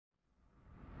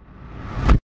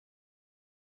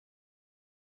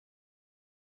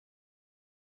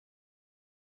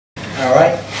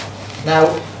Alright? Now,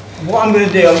 what I'm going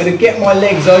to do, I'm going to get my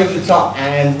legs over the top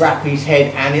and wrap his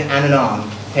head and an arm.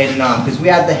 Head and arm, because we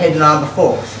had the head and arm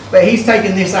before. But he's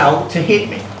taken this out to hit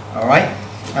me. Alright?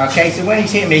 Okay, so when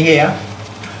he's hitting me here,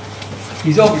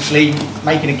 he's obviously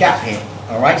making a gap here.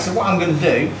 Alright, so what I'm going to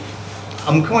do,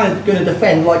 I'm kind of going to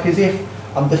defend like as if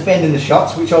I'm defending the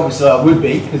shots, which obviously I would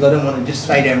be, because I don't want to just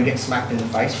stay there and get smacked in the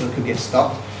face, so I could get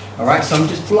stopped. Alright, so I'm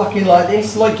just blocking like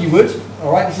this, like you would.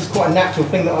 Alright, this is quite a natural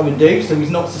thing that I would do, so he's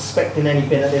not suspecting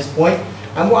anything at this point.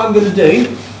 And what I'm going to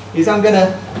do is I'm going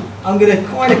to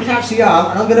kind of catch the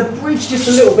arm and I'm going to bridge just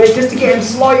a little bit, just to get him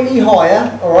slightly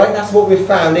higher. Alright, that's what we've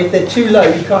found. If they're too low,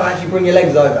 you can't actually bring your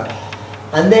legs over.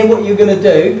 And then what you're going to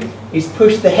do is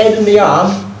push the head and the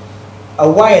arm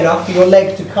away enough for your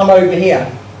legs to come over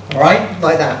here. Alright,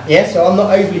 like that. Yeah, so I'm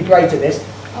not overly great at this.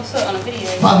 I saw it on a video.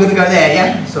 I'm going to go there,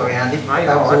 yeah? Sorry, Andy.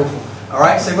 That was awful.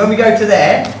 Alright, so when we go to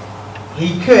there,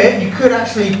 you could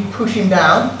actually push him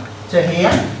down to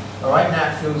here. Alright,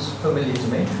 now it feels familiar to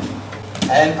me.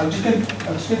 I'm just going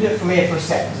to do it from here for a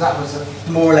sec, because that was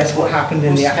more or less what happened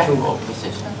in the actual...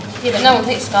 Yeah, but no one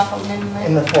takes scarf off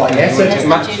in the fight, yeah? So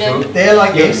they're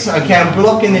like this. Okay, I'm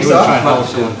blocking this up.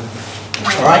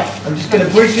 Alright, I'm just going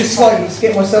to bridge this slightly, just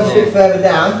get myself a bit further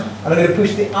down, and I'm going to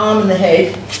push the arm and the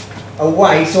head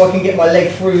away so I can get my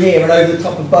leg through here and over the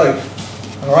top of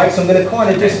both. Alright, so I'm going to kind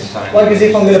of just, like as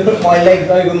if I'm going to put my legs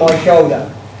over my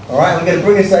shoulder. Alright, I'm going to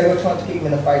bring this over, trying to keep him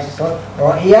in the face this time.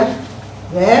 Alright, here,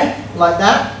 there, like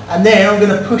that, and then I'm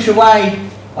going to push away.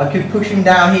 I could push him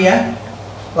down here,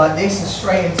 like this, and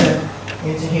straight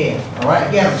into here. Alright,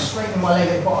 again, I'm straightening my leg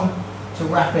at the bottom to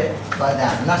wrap it like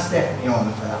that, and that's definitely on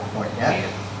at that point, yeah?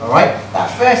 Alright, that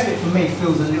first bit for me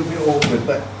feels a little bit awkward,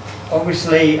 but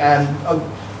obviously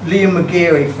Liam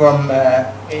McGeary from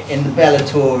in the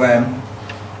Bellator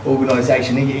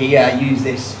organisation, he used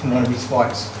this in one of his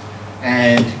fights,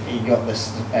 and he got the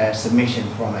submission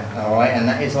from it, alright, and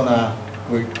that is on our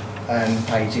group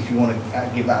page if you want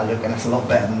to give that a look, and that's a lot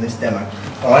better than this demo.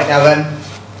 Alright, now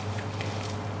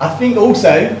I think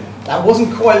also that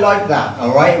wasn't quite like that,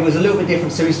 alright, it was a little bit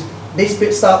different. So this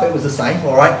start bit was the same,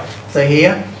 alright, so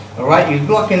here, alright, he was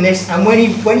blocking this, and when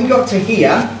he got to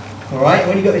here, alright,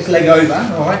 when he got this leg over,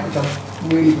 alright, which I'm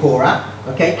really poor at,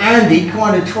 okay, Andy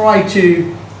kind of tried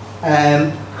to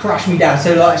crush me down,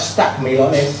 so like stack me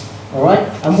like this, alright,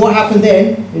 and what happened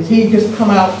then is he just come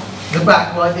out the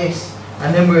back like this,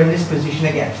 and then we're in this position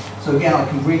again. So again, I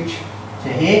can reach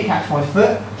to here, catch my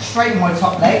foot, straighten my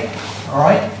top leg,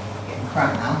 alright,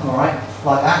 cramp now, alright,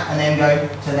 like that, and then go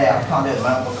to there. I can't do it at the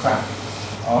moment, I've got cramp.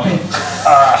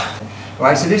 Alright.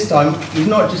 Right, so this time, he's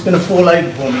not just going to fall over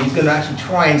for me, he's going to actually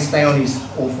try and stay on his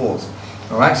all fours.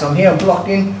 Alright, so I'm here, I'm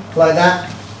blocking, like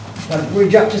that. I'm going to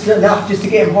bridge up just enough, just to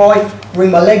get him high, bring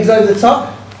my legs over the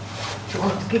top, try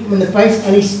to kick him in the face,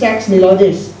 and he stacks me like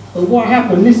this. So what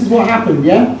happened, this is what happened,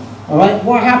 yeah? Alright,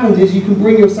 what happens is you can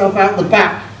bring yourself out the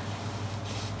back,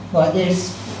 like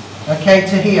this, okay,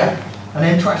 to here. And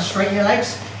then try to straighten your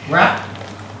legs, wrap,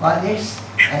 like this,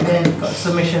 and then got a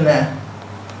submission there.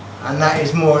 And that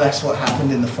is more or less what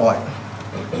happened in the fight.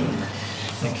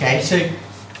 Okay, so